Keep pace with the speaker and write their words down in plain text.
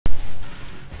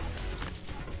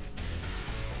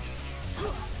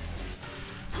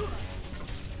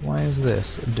is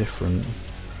this different?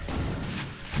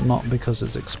 Not because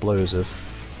it's explosive.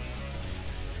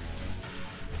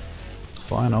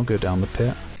 Fine, I'll go down the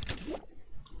pit.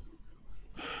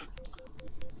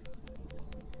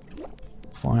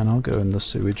 Fine, I'll go in the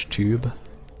sewage tube.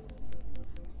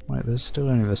 Wait, there's still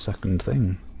only the second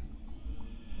thing.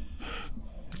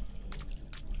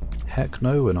 Heck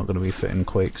no, we're not going to be fitting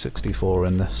Quake 64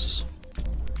 in this.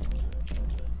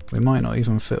 We might not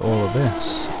even fit all of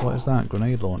this. What is that?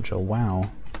 Grenade launcher, wow.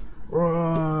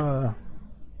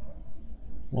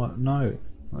 What? No.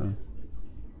 Oh.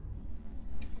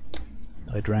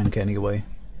 I drank anyway.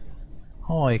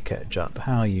 Hi Ketchup,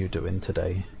 how are you doing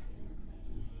today?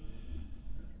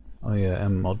 Oh yeah,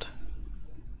 M-mod.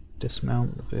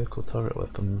 Dismount the vehicle turret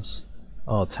weapons.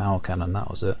 Oh, tower cannon, that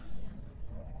was it.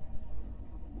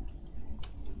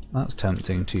 That's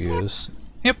tempting to use.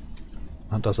 Yep.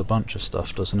 That does a bunch of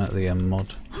stuff, doesn't it, the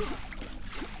M-mod?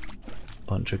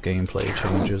 Bunch of gameplay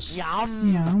changes.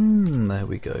 Yum! Yum! There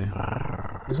we go.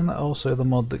 Isn't that also the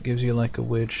mod that gives you like a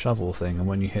weird shovel thing and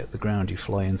when you hit the ground you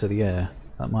fly into the air?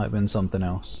 That might have been something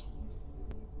else.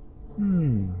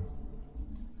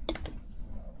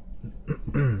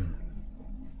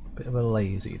 Bit of a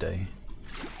lazy day.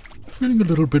 Feeling a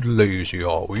little bit lazy,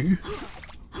 are we?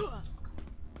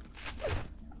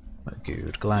 But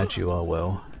good, glad you are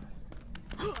well.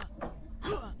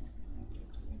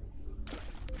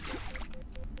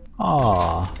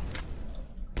 Ah.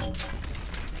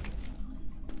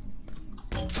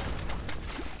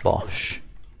 Bosh.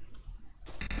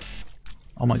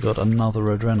 Oh my god, another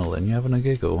adrenaline. You having a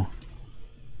giggle?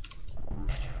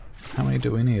 How many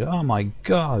do we need? Oh my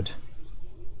god!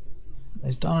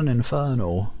 He's done an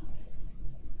infernal.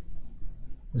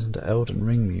 Isn't it Elden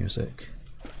Ring music?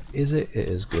 Is it? It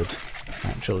is good,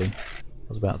 actually. I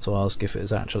was about to ask if it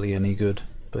is actually any good,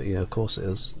 but yeah, of course it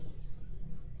is.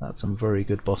 That's some very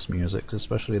good boss music,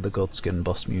 especially the Godskin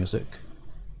boss music.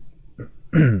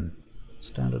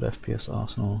 Standard FPS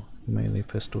arsenal, melee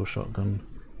pistol, shotgun,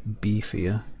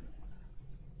 beefier.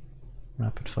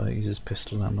 Rapid fire uses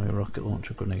pistol ammo, rocket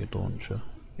launcher, grenade launcher.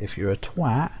 If you're a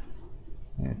twat,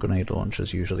 yeah, grenade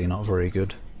launcher's usually not very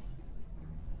good.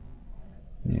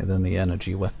 Yeah, then the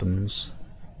energy weapons,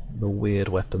 the weird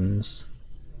weapons.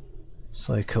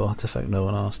 Psycho artifact no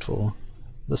one asked for.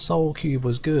 The soul cube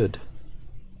was good.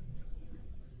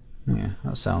 Yeah,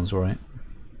 that sounds right.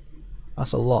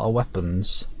 That's a lot of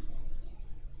weapons.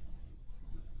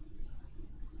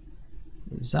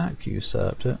 Zach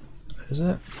usurped it. Is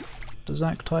it? Does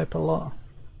Zach type a lot?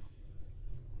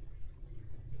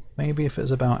 Maybe if it's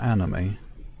about anime.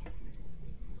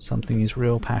 Something he's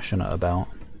real passionate about.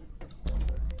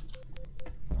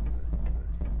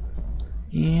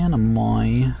 Anime.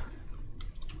 Is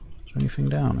there anything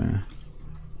down here?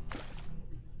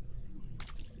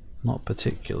 Not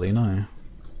particularly, no.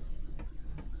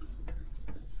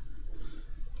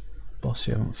 Boss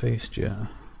you haven't faced yet.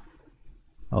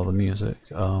 Oh, the music.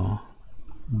 Oh.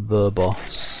 The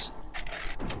boss.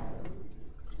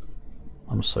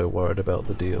 I'm so worried about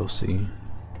the DLC.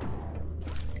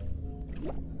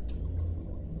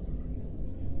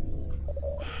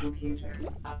 Computer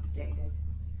updated.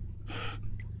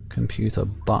 Computer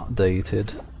butt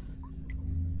dated.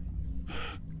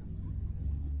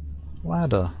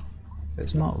 Ladder.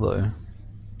 It's not though.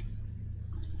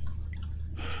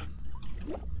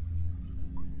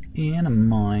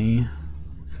 Anime.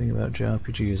 Think about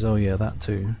JRPGs. Oh yeah, that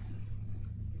too.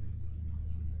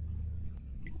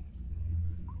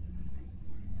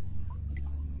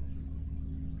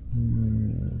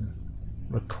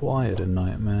 Required a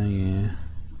nightmare, yeah.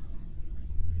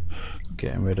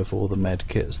 Getting rid of all the med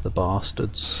kits, the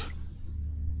bastards.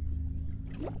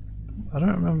 I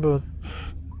don't remember.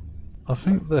 I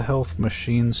think the health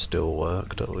machine still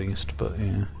worked at least, but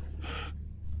yeah.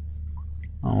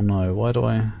 Oh no, why do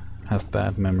I have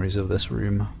bad memories of this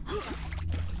room?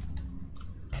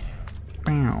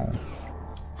 Bow.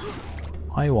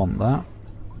 I want that.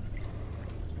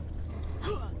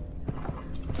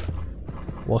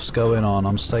 What's going on?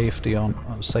 I'm safety on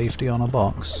a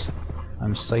box.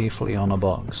 I'm safely on a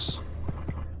box.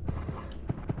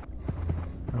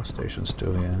 Health station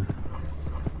still here.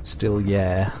 Still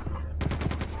yeah.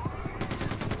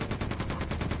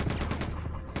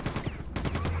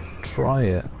 Try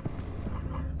it.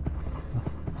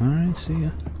 Alright, see ya.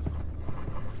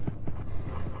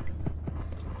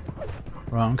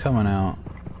 Right, I'm coming out.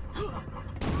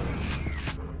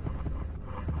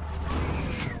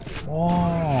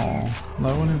 Oh,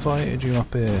 no one invited you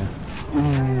up here.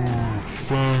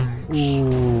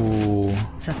 Ooh.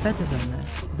 Safety zone.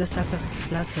 The safest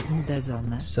place in the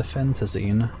zone. Safety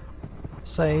zone.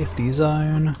 Safety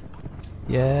zone.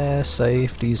 Yeah,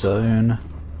 safety zone.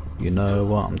 You know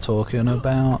what I'm talking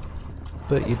about,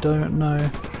 but you don't know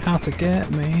how to get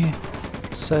me.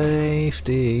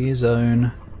 Safety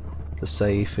zone. The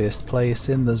safest place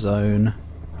in the zone.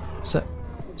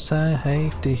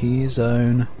 Safety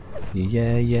zone.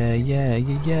 Yeah, yeah, yeah,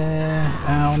 yeah, yeah.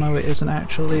 Ow, no it isn't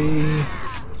actually.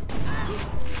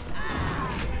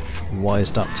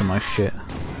 Wised up to my shit.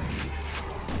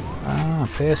 Ah,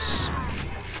 piss.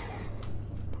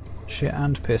 Shit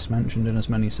and piss mentioned in as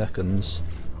many seconds.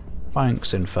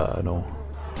 Thanks, Infernal.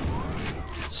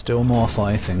 Still more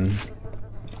fighting.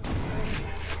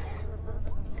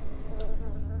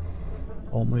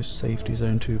 Almost safety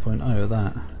zone 2.0,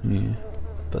 that. Yeah.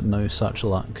 But no such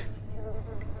luck.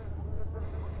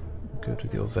 Good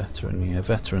with your veteran. Yeah,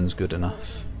 veteran's good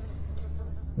enough.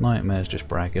 Nightmare's just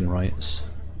bragging rights.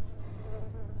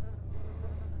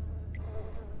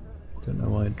 Don't know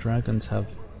why dragons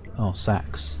have... Oh,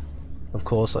 sacks. Of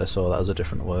course I saw that as a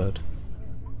different word.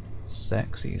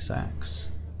 Sexy sacks.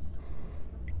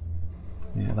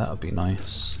 Yeah, that would be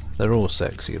nice. They're all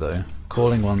sexy though.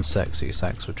 Calling one sexy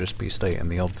sacks would just be stating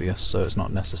the obvious, so it's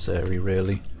not necessary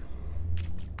really.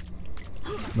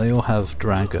 They all have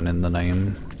dragon in the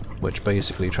name, which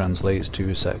basically translates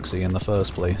to sexy in the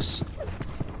first place.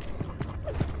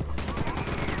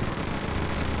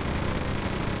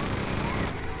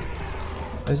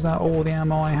 Is that all the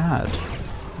ammo I had?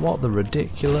 What the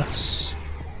ridiculousness.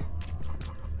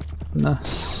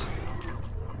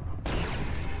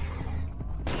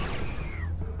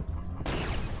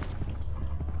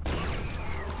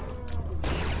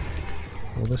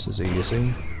 Well, this is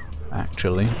easy,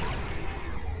 actually.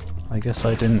 I guess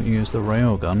I didn't use the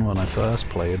railgun when I first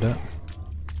played it.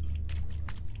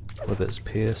 With its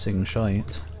piercing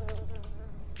shite.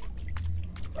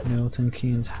 Milton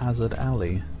Keynes Hazard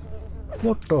Alley.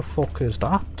 What the fuck is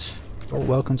that? Oh,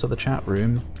 welcome to the chat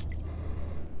room.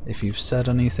 If you've said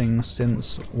anything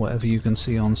since whatever you can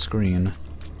see on screen,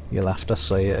 you'll have to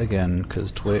say it again,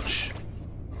 because Twitch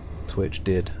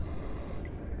did.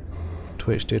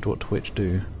 Twitch did what Twitch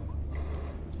do.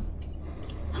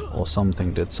 Or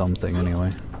something did something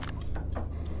anyway.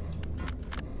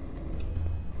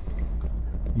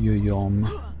 Yum.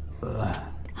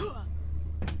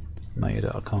 Made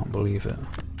it, I can't believe it.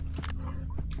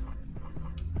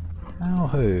 Ow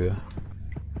hoo.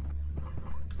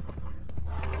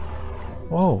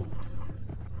 Whoa.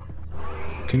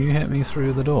 Can you hit me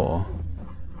through the door?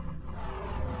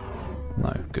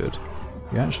 No, good.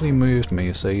 You actually moved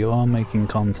me, so you are making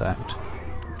contact.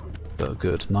 But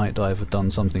good, Night Dive have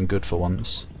done something good for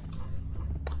once.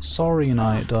 Sorry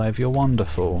Night Dive, you're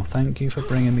wonderful. Thank you for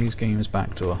bringing these games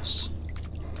back to us.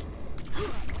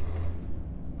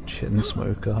 Chin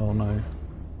Smoker, oh no.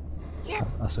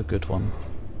 That's a good one.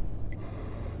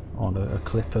 On a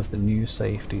clip of the new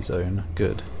safety zone.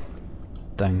 Good.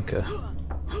 Danker.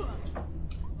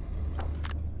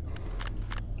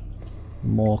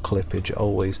 More clippage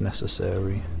always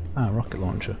necessary. Ah, rocket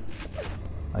launcher.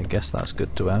 I guess that's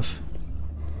good to have.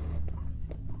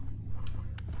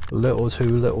 Little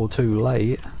too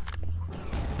late.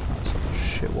 Oh,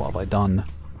 shit, what have I done?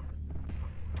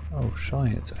 Oh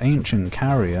shit. Ancient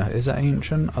carrier. Is it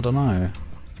ancient? I don't know.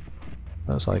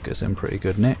 Looks like it's in pretty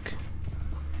good nick.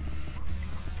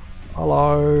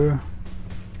 Hello.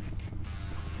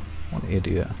 What an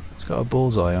idiot. He's got a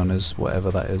bullseye on his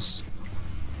whatever that is.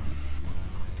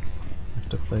 I have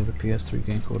to play the PS3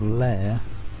 game called Lair.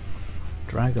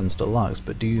 Dragons Deluxe,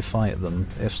 but do you fight them?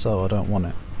 If so, I don't want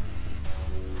it.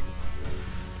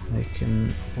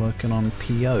 Working on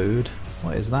PO'd.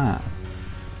 What is that?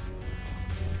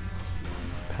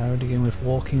 Parody game with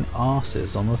walking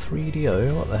arses on the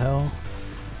 3DO? What the hell?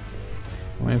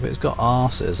 I mean, if it's got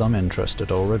arses, I'm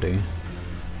interested already.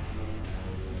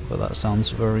 But that sounds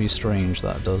very strange,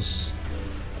 that does.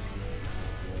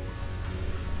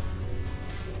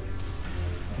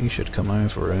 You should come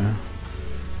over here.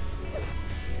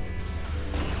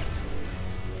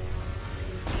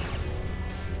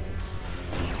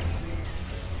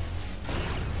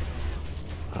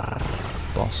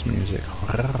 Boss music.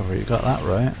 You got that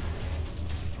right.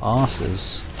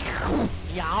 Arses.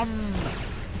 Yum!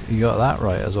 You got that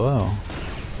right as well.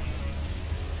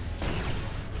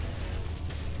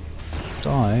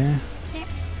 Die?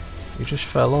 You just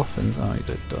fell off and... oh, you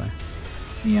did die.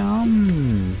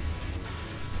 Yum!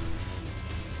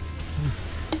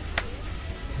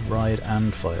 Ride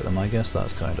and fight them. I guess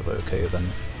that's kind of okay then.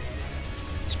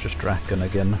 It's just Draken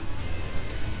again.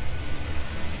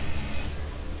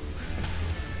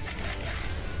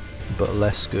 But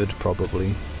less good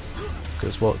probably.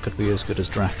 Because what could be as good as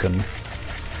Draken?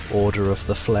 Order of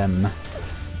the Phlegm.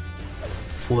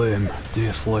 flame,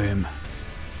 dear flame.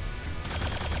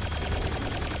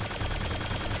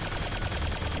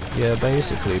 Yeah,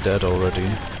 basically dead already.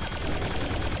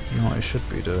 You know what I should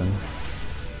be doing?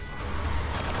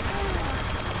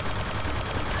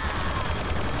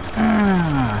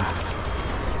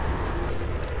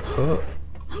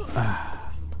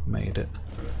 Made it.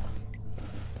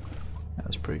 That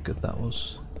was pretty good, that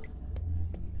was.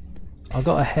 I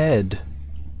got a head.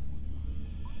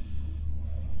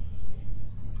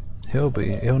 He'll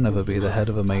never be the head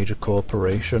of a major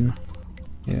corporation.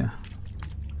 Yeah.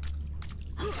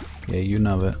 Yeah, you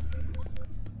know it.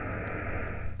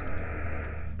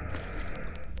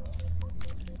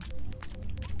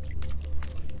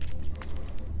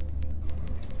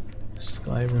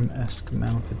 Skyrim-esque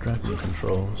mounted dragon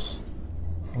controls.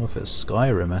 Well, if it's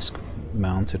Skyrim-esque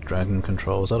mounted dragon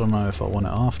controls, I don't know if I want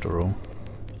it after all.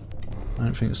 I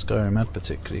don't think Skyrim had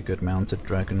particularly good mounted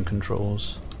dragon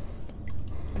controls.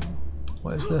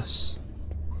 What is this?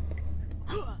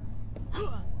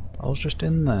 I was just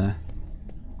in there.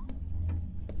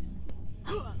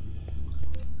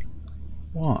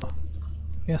 What?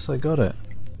 Yes, I got it.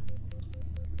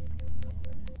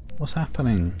 What's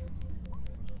happening?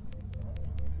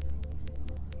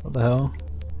 What the hell?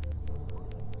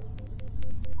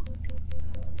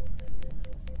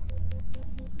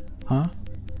 Huh?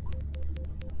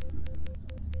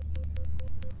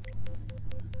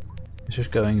 It's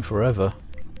just going forever.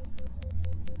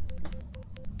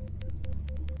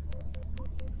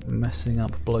 Messing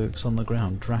up blokes on the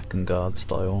ground, Drakengard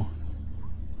style.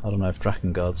 I don't know if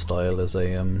Drakengard style is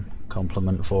a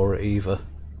compliment for it either.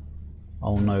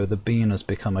 Oh no, the bean has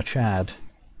become a Chad.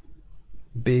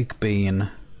 Big bean.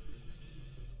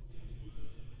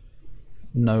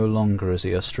 No longer is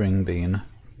he a string bean.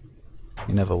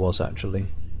 He never was actually.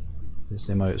 His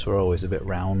emotes were always a bit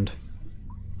round.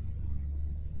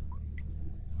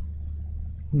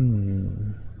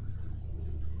 Came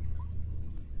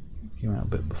out a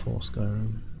bit before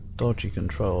Skyrim. Dodgy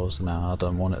controls. Nah, I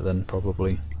don't want it then,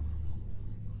 probably.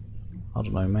 I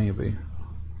don't know, maybe.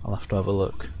 I'll have to have a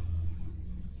look.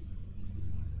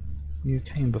 You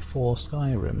came before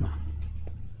Skyrim.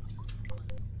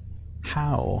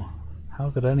 How?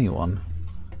 How could anyone?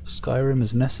 Skyrim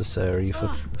is necessary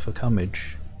for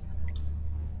Cummage.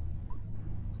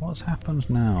 What's happened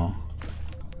now?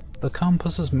 The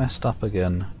compass has messed up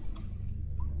again.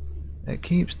 It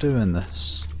keeps doing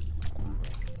this.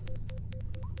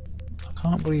 I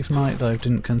can't believe Night Dive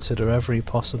didn't consider every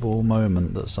possible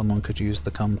moment that someone could use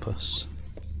the compass.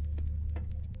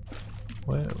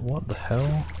 Where? What the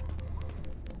hell?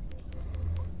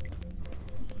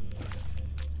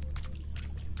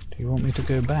 Do you want me to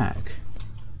go back?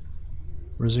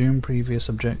 Resume previous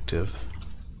objective.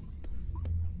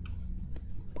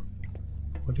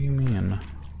 What do you mean?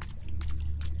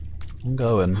 I'm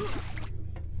going.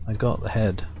 I got the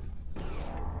head.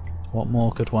 What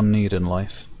more could one need in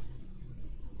life?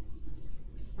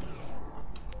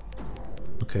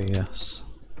 Okay, yes.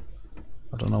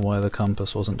 I don't know why the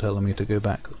compass wasn't telling me to go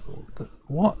back.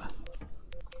 What?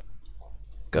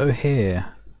 Go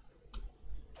here.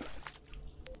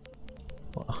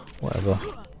 Whatever.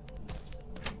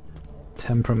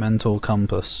 Temperamental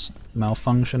compass.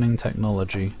 Malfunctioning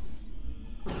technology.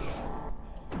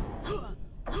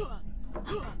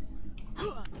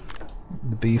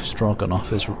 The beef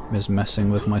stroganoff is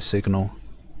messing with my signal.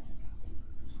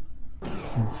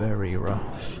 Very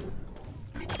rough.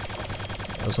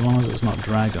 As long as it's not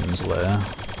Dragon's Lair.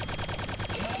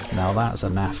 Now that's a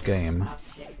naff game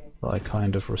that I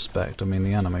kind of respect. I mean,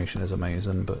 the animation is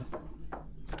amazing, but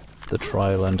the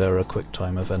trial and error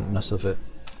QuickTime eventness of it.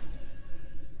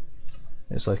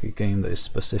 It's like a game that is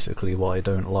specifically what I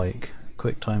don't like.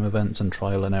 QuickTime events and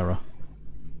trial and error.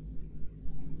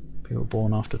 People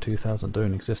born after 2000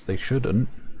 don't exist. They shouldn't,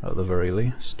 at the very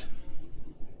least.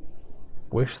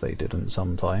 Wish they didn't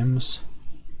sometimes.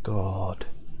 God.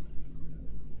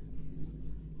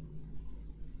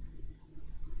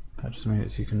 That just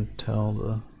means you can tell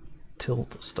the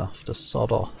tilt stuff to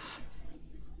sod off.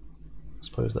 I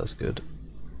suppose that's good.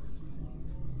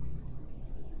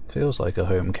 Feels like a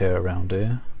home care around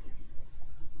here.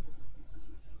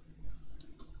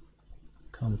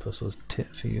 Compass was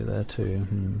tit for you there too.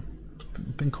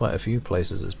 Been quite a few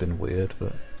places it's been weird,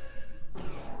 but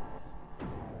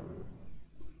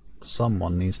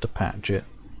someone needs to patch it.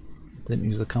 Didn't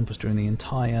use the compass during the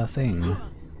entire thing.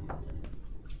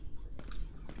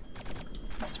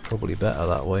 It's probably better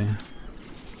that way.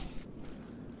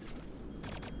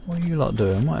 What are you lot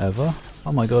doing? Whatever.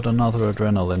 Oh my god, another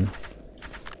adrenaline.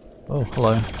 Oh,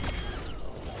 hello.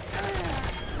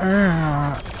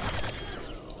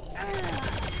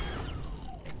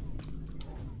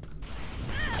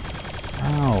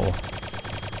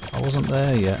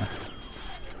 there yet.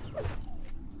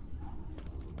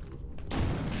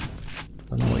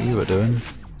 Don't know what you were doing.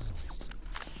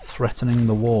 Threatening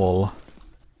the wall.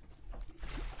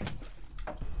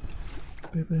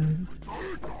 Oh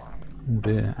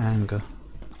dear, anger.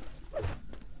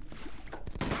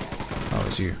 Oh,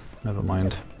 it's you. Never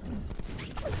mind.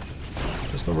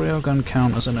 Does the railgun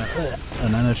count as an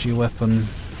energy weapon?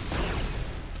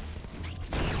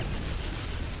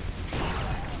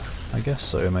 I guess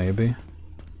so, maybe.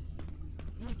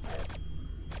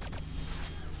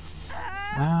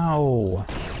 Ow!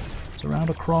 It's around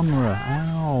a Cronra.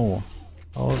 Ow!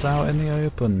 I was out in the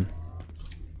open.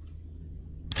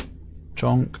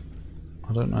 Chonk.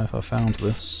 I don't know if I found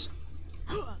this.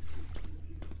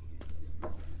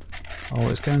 Oh,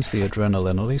 it's going to the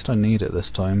adrenaline. At least I need it this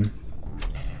time.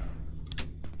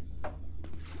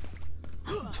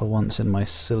 For once in my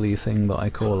silly thing that I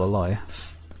call a life.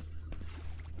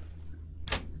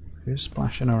 Who's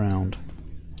splashing around?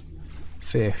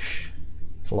 Fish.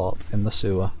 Flop in the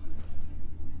sewer.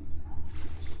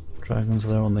 Dragons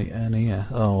there on the NES.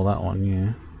 Oh, that one,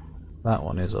 yeah. That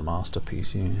one is a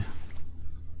masterpiece, yeah.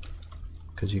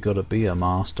 Because you gotta be a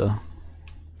master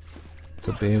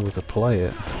to be able to play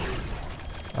it.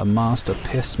 A master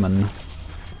pissman.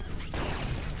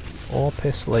 Or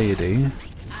piss lady.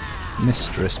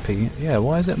 Mistress piece. Yeah,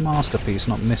 why is it masterpiece,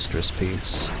 not mistress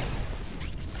piece?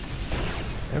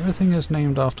 Everything is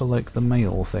named after, like, the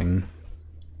male thing.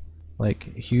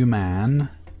 Like, human,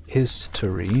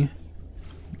 history,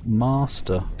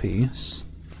 masterpiece.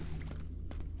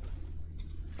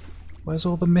 Where's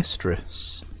all the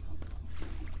mistress?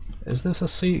 Is this a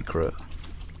secret?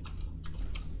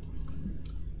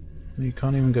 You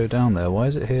can't even go down there. Why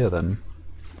is it here then?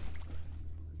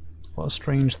 What a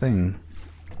strange thing.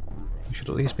 You should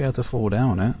at least be able to fall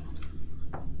down it.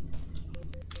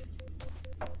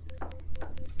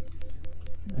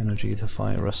 Energy to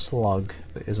fire a slug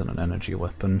that isn't an energy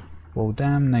weapon. Well,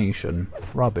 damnation.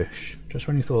 Rubbish. Just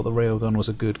when you thought the railgun was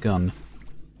a good gun.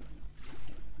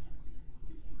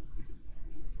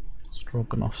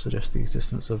 Stroganoff suggests the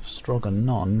existence of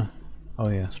Stroganon. Oh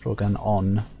yeah,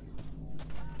 Stroganon.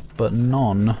 But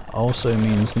non also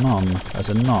means none, as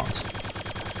in not.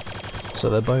 So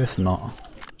they're both not,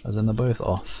 as in they're both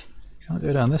off. Can't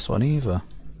go down this one either.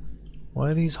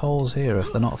 Why are these holes here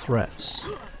if they're not threats?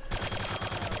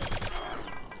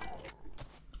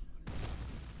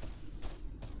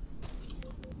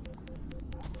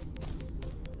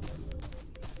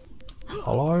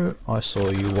 Hello? I saw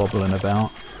you wobbling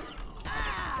about.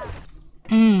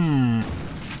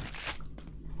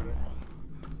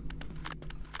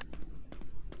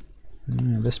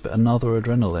 This bit, another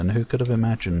adrenaline, who could have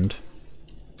imagined?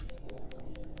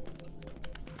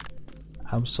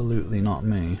 Absolutely not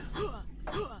me.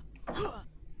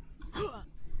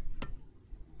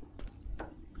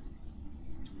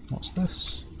 What's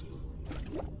this?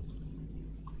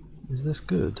 Is this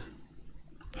good?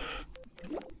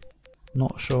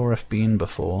 Not sure if been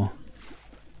before.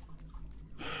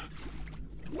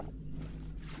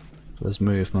 There's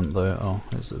movement though. Oh,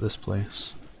 is it this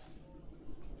place?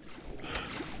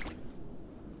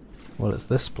 Well, it's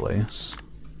this place.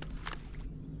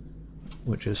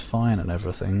 Which is fine and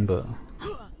everything, but...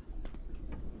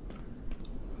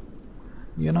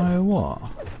 You know what?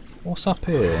 What's up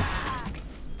here?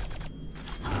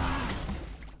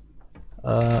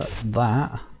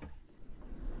 That.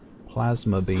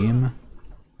 Plasma beam.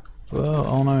 Well,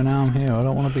 oh no, now I'm here. I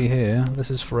don't want to be here. This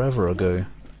is forever ago.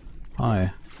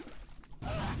 Hi.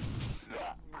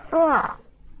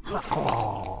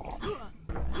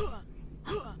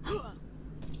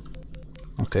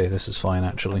 Okay, this is fine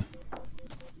actually.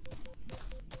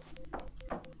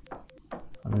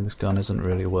 I mean, this gun isn't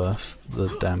really worth the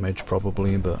damage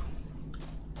probably, but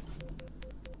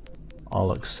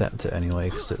I'll accept it anyway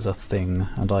because it's a thing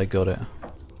and I got it.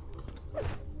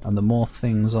 And the more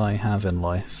things I have in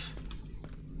life,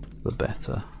 the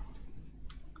better.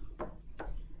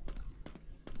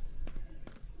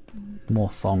 More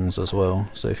thongs as well,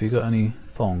 so if you've got any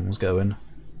thongs going,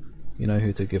 you know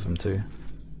who to give them to.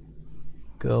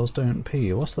 Girls don't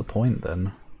pee. What's the point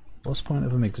then? What's the point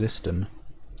of them existing?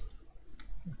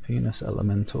 Penis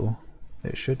elemental.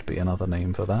 It should be another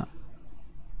name for that.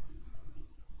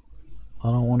 I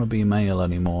don't want to be male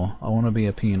anymore. I want to be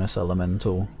a penis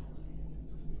elemental.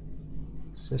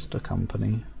 Sister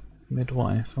company.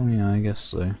 Midwife. Oh yeah, I guess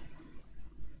so.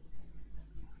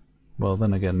 Well,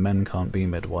 then again, men can't be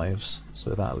midwives,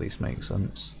 so that at least makes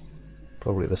sense.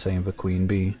 Probably the same for Queen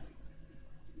Bee.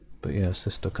 But yeah,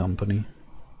 sister company,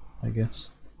 I guess.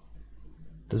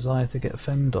 Desire to get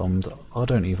femdomed. I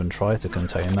don't even try to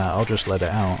contain that, I'll just let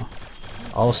it out.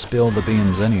 I'll spill the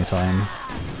beans anytime.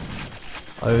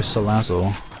 Oh,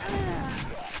 Salazar.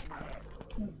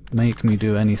 Make me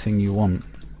do anything you want.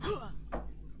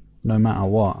 No matter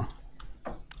what.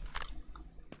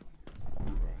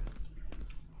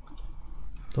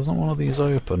 Doesn't one of these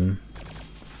open?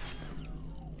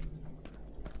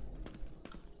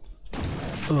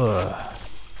 Ugh.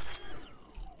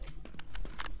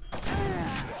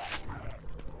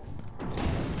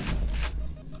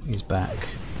 He's back.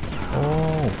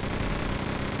 Oh!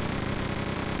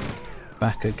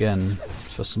 Back again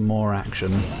for some more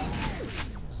action.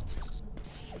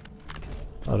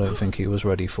 I don't think he was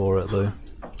ready for it though.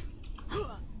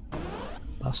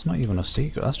 That's not even a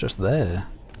secret, that's just there.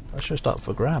 That's just up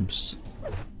for grabs.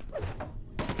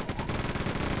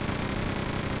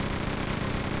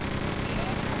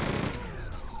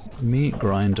 Meat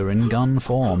grinder in gun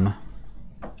form.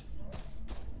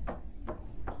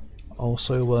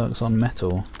 Also works on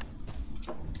metal.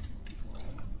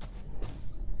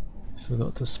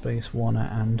 Forgot to space wanna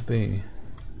and be.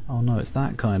 Oh no, it's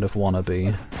that kind of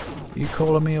wannabe. You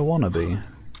calling me a wannabe?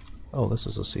 Oh, this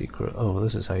is a secret. Oh,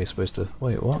 this is how you're supposed to...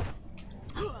 Wait, what?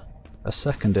 A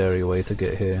secondary way to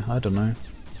get here. I don't know.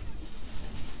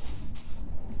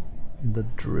 The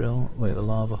drill... Wait, the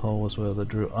lava hole was where the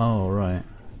drill... Oh, right.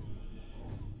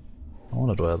 I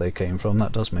wondered where they came from.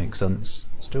 That does make sense.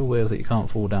 Still weird that you can't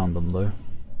fall down them, though.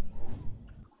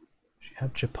 She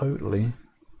had Chipotle.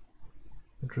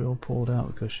 The drill pulled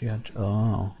out because she had...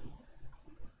 Oh.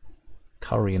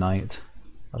 Curry night.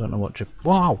 I don't know what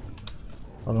Wow!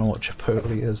 I don't know what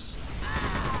Chipotle is.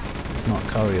 It's not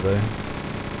curry, though.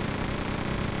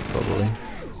 Probably.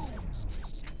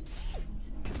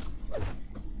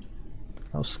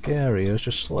 How scary. It was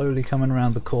just slowly coming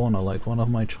around the corner like one of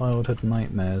my childhood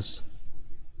nightmares.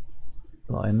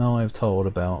 That I know I've told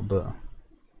about, but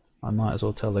I might as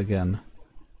well tell again.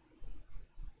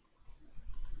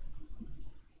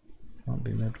 Can't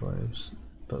be midwives,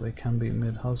 but they can be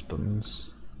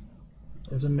mid-husbands.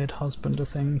 Is a mid-husband a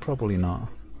thing? Probably not.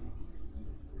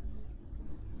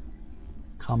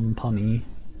 Company.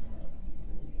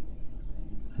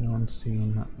 Anyone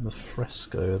seen the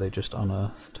fresco they just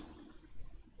unearthed?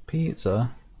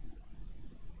 Pizza?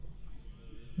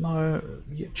 No,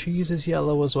 cheese is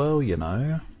yellow as well, you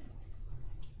know.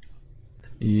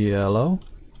 Yellow?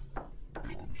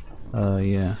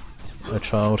 Yeah. A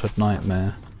childhood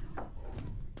nightmare.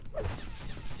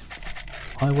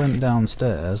 I went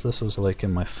downstairs, this was like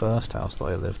in my first house that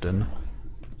I lived in,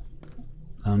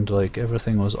 and like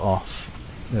everything was off.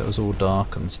 It was all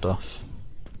dark and stuff.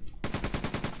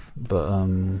 But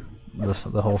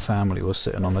the whole family was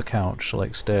sitting on the couch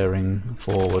like staring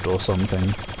forward or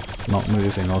something, not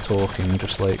moving or talking,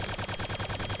 just like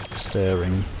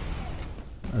staring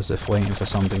as if waiting for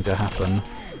something to happen.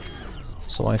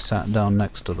 So I sat down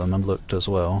next to them and looked as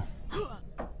well,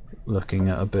 looking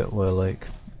at a bit where like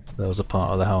there was a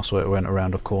part of the house where it went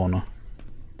around a corner.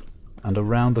 And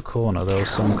around the corner there was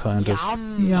some kind of...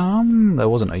 Yum! There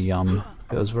wasn't a yum.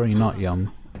 It was very not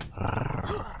yum.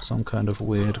 Some kind of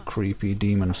weird, creepy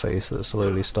demon face that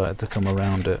slowly started to come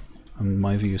around it, and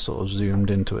my view sort of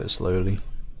zoomed into it slowly.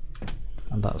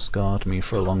 And that scarred me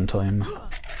for a long time,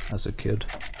 as a kid.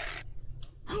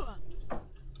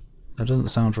 That doesn't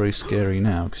sound very scary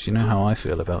now, because you know how I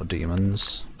feel about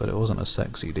demons, but it wasn't a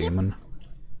sexy demon.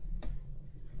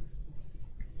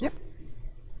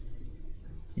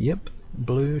 Yep,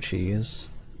 blue cheese.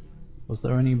 Was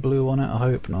there any blue on it? I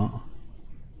hope not.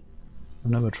 I've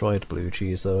never tried blue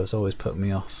cheese though, it's always put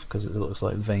me off because it looks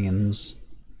like veins,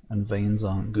 and veins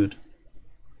aren't good.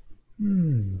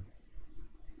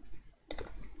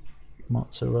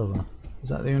 Mozzarella. Is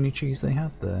that the only cheese they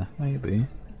had there? Maybe.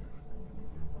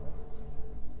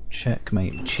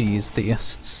 Checkmate, cheese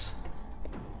theists.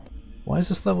 Why is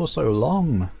this level so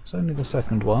long? It's only the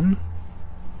second one.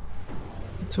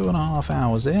 2.5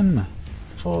 hours in. I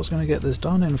thought I was going to get this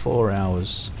done in 4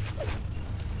 hours.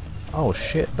 Oh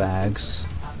shit bags.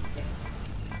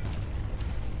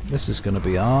 This is going to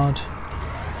be hard.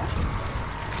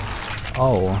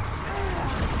 Oh.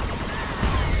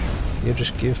 You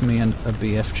just give me a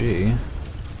BFG.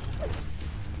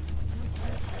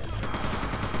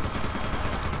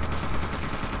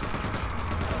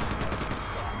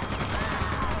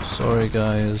 Sorry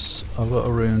guys, I've got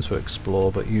a room to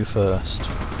explore, but you first.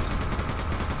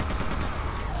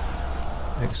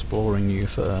 Exploring you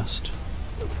first.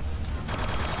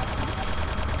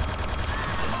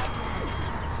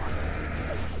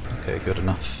 Okay, good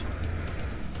enough.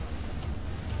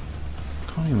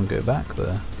 Can't even go back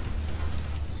there.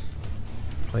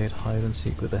 Played hide and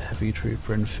seek with a heavy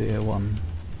trooper in Fear 1.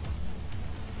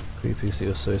 Creepy, so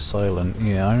you're so silent.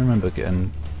 Yeah, I remember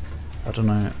getting, I don't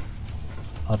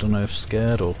know if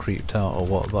scared or creeped out or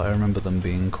what, but I remember them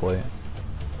being quite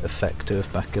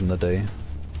effective back in the day.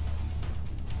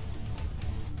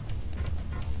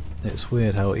 It's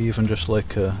weird how even just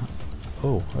like a,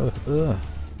 well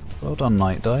done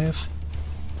Night Dive.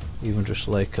 Even just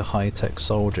like a high-tech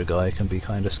soldier guy can be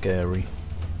kind of scary.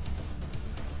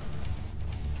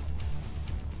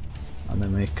 And they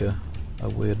make a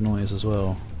weird noise as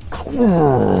well.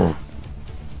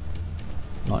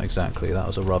 Not exactly, that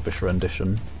was a rubbish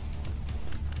rendition.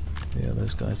 Yeah,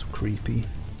 those guys were creepy.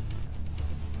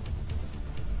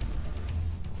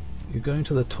 You're going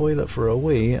to the toilet for a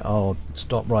wee? Oh,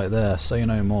 stop right there, say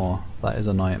no more. That is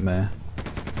a nightmare.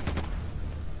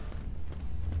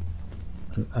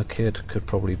 A kid could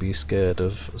probably be scared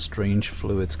of strange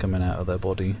fluids coming out of their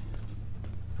body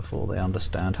before they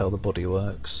understand how the body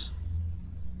works.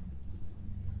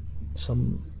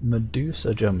 Some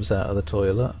Medusa jumps out of the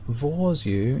toilet, vores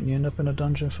you, and you end up in a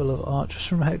dungeon full of archers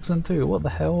from Hexen 2. What the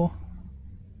hell?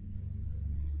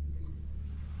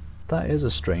 That is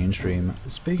a strange dream.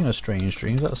 Speaking of strange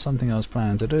dreams, that's something I was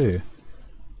planning to do.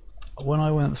 When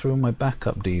I went through my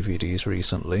backup DVDs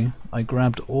recently, I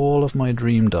grabbed all of my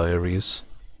dream diaries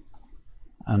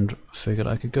and figured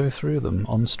I could go through them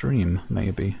on stream,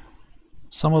 maybe.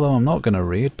 Some of them I'm not going to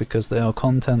read because they are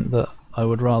content that I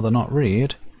would rather not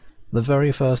read. The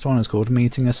very first one is called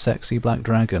Meeting a Sexy Black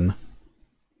Dragon.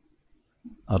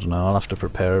 I don't know, I'll have to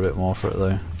prepare a bit more for it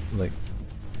though. Like,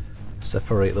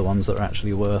 separate the ones that are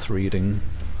actually worth reading.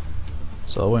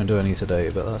 So I won't do any today,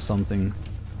 but that's something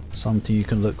you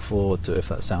can look forward to if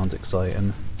that sounds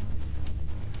exciting.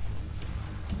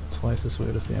 Twice as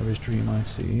weird as the average dream I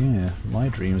see. Yeah, my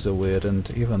dreams are weird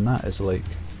and even that is like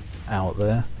out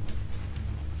there.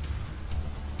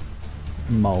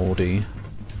 Mouldy.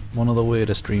 One of the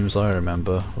weirdest dreams I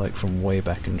remember, like from way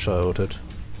back in childhood,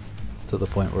 to the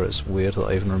point where it's weird that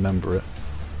I even remember it,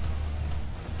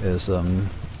 is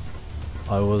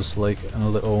I was like in a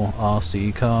little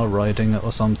RC car riding it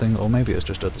or something, or maybe it was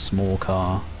just a small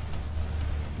car,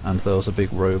 and there was a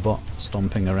big robot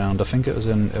stomping around. I think it was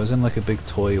in like a big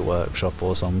toy workshop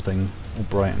or something, all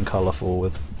bright and colourful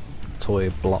with toy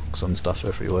blocks and stuff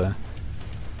everywhere.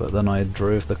 But then I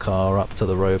drove the car up to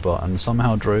the robot and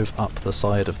somehow drove up the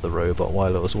side of the robot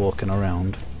while it was walking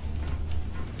around.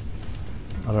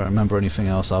 I don't remember anything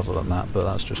else other than that, but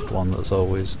that's just one that's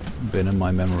always been in my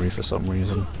memory for some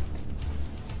reason.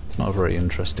 It's not a very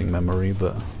interesting memory,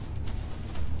 but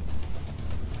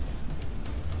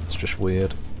it's just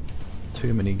weird.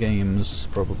 Too many games,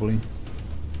 probably.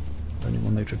 The only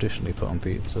one they traditionally put on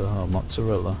pizza, oh,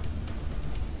 mozzarella.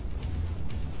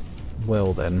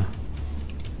 Well then.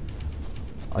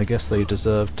 I guess they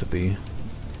deserve to be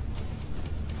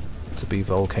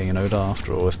volcanoed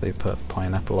after all if they put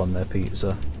pineapple on their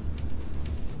pizza.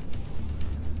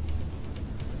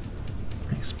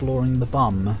 Exploring the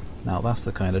bum. Now that's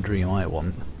the kind of dream I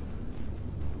want.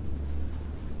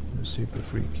 It's super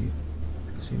freaky.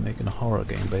 See, making a horror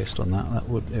game based on that,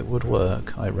 it would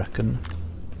work, I reckon.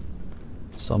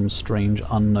 Some strange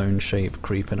unknown shape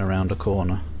creeping around a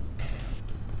corner.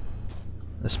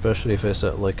 Especially if it's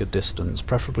at like a distance,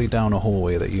 preferably down a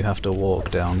hallway that you have to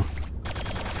walk down.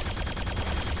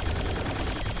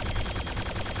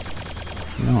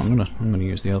 You know what, I'm gonna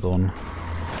use the other one.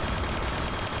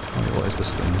 Wait, what is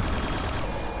this thing?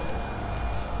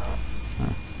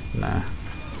 Oh, nah.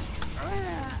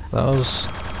 That was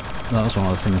one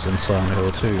of the things in Silent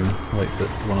Hill 2. Like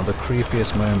one of the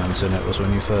creepiest moments in it was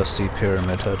when you first see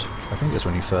Pyramid Head. I think it's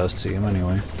when you first see him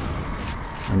anyway.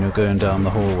 When you're going down the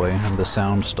hallway and the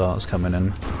sound starts coming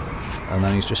in, and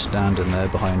then he's just standing there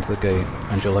behind the gate,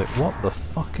 and you're like, what the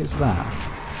fuck is that?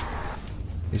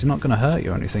 He's not going to hurt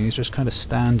you or anything, he's just kind of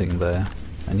standing there,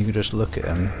 and you can just look at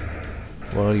him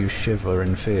while you shiver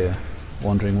in fear,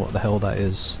 wondering what the hell that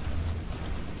is.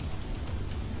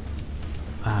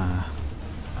 Ah,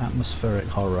 atmospheric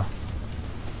horror.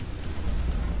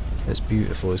 It's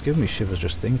beautiful, it's giving me shivers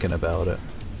just thinking about it.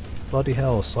 Bloody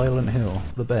hell, Silent Hill,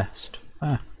 the best.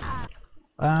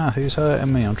 Ah, who's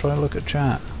hurting me? I'm trying to look at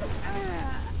chat.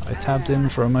 I tabbed in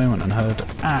for a moment and heard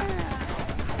ah.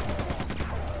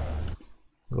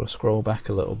 I've got to scroll back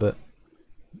a little bit.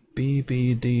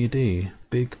 BBDD,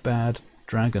 Big Bad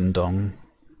Dragon Dong.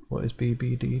 What is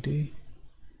BBDD?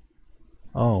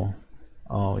 Oh.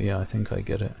 Oh yeah, I think I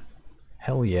get it.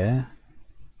 Hell yeah.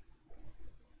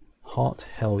 Hot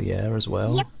hell yeah as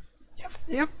well.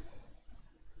 Yep.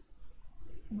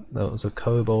 There was a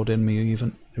kobold in me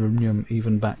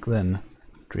even back then,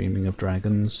 dreaming of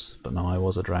dragons, but no, I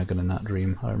was a dragon in that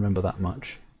dream, I remember that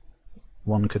much.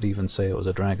 One could even say it was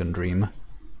a dragon dream.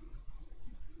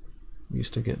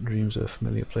 Used to get dreams where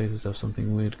familiar places have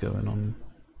something weird going on.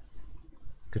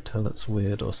 Could tell it's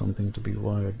weird or something to be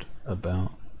worried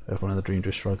about. Everyone in the dream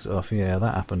just shrugs it off. Yeah,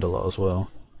 that happened a lot as well.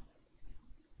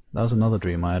 That was another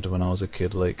dream I had when I was a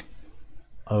kid. Like,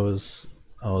 I was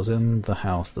in the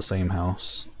house, the same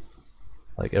house.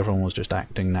 Like, everyone was just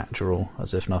acting natural,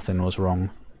 as if nothing was wrong.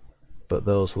 But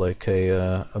there was like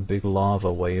a big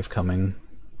lava wave coming,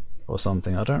 or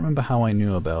something. I don't remember how I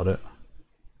knew about it.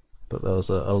 But there was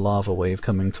a lava wave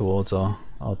coming towards our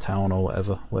town or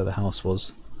whatever, where the house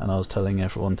was. And I was telling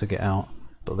everyone to get out,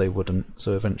 but they wouldn't.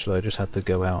 So eventually I just had to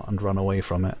go out and run away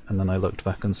from it. And then I looked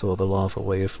back and saw the lava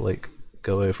wave, like,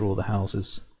 go over all the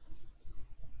houses.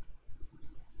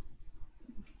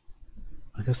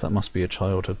 I guess that must be a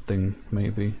childhood thing,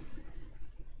 maybe.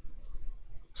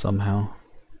 Somehow.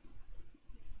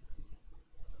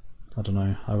 I don't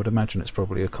know, I would imagine it's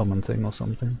probably a common thing or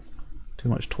something. Too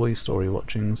much Toy Story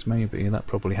watchings, maybe, that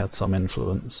probably had some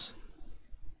influence.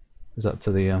 Is that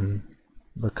to the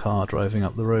car driving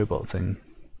up the robot thing?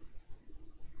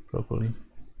 Probably.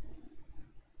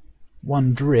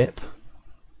 One drip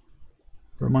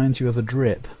reminds you of a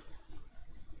drip.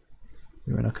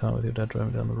 You're in a car with your dad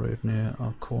driving down the road near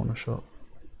our corner shop.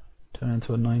 Turn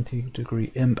into a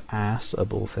 90-degree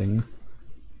imp-assable thing.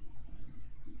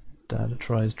 Dad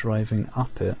tries driving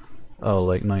up it. Oh,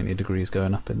 like 90 degrees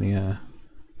going up in the air.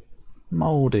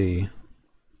 Mouldy.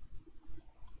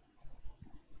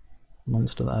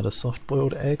 Monster that had a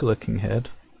soft-boiled egg-looking head.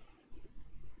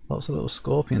 Lots of little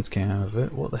scorpions came out of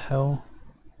it. What the hell?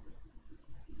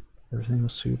 Everything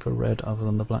was super red other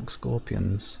than the black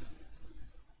scorpions.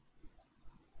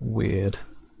 Weird.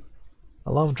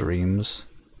 I love dreams.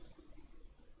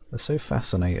 They're so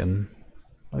fascinating.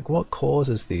 Like, what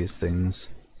causes these things?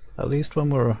 At least when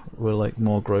we're like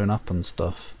more grown up and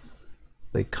stuff,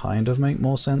 they kind of make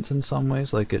more sense in some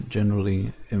ways. Like, it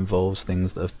generally involves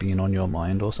things that have been on your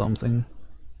mind or something.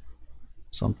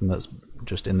 Something that's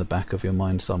just in the back of your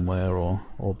mind somewhere, or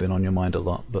been on your mind a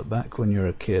lot. But back when you're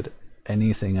a kid,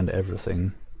 anything and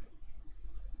everything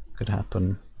could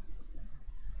happen.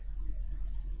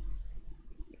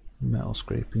 Metal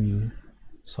scraping you.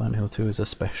 Silent Hill 2 is a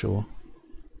special.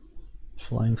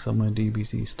 Flying somewhere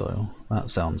DBZ style. That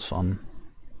sounds fun.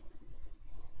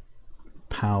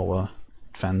 Power.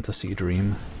 Fantasy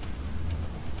dream.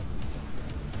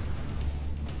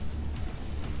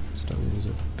 There's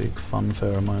a big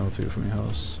funfair a mile or two from your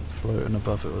house. Floating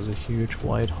above it was a huge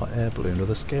wide hot air balloon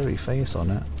with a scary face on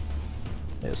it.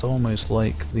 It's almost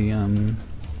like the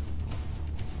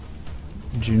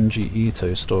Junji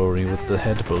Ito story with the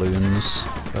head balloons,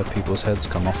 where people's heads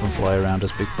come off and fly around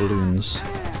as big balloons.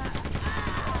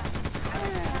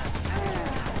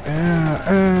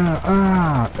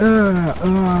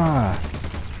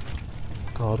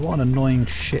 God, what an annoying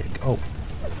shit. Oh,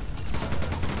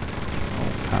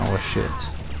 power shit.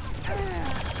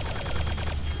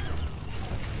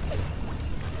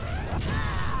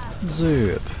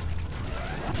 Zoop.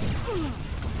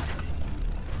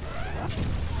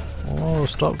 Oh,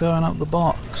 stop going up the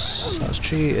box. That's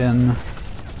cheating.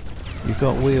 You've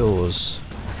got wheels.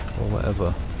 Or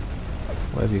whatever.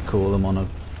 Whatever you call them on a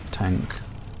tank.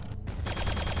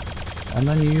 And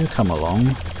then you come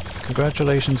along.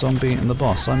 Congratulations on beating the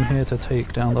boss. I'm here to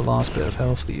take down the last bit of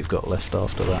health that you've got left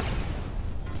after that.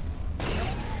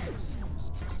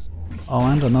 Oh,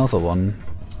 and another one.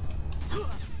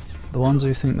 The ones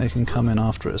who think they can come in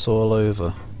after it's all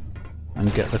over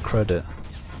and get the credit.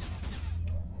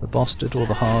 The boss did all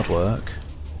the hard work.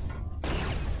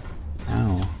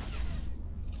 Ow.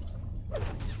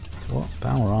 What?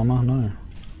 Power armor? No.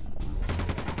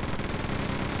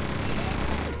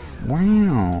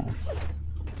 Wow.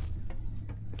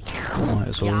 Might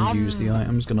as well use the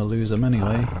items, gonna lose them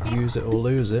anyway. Use it or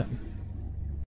lose it.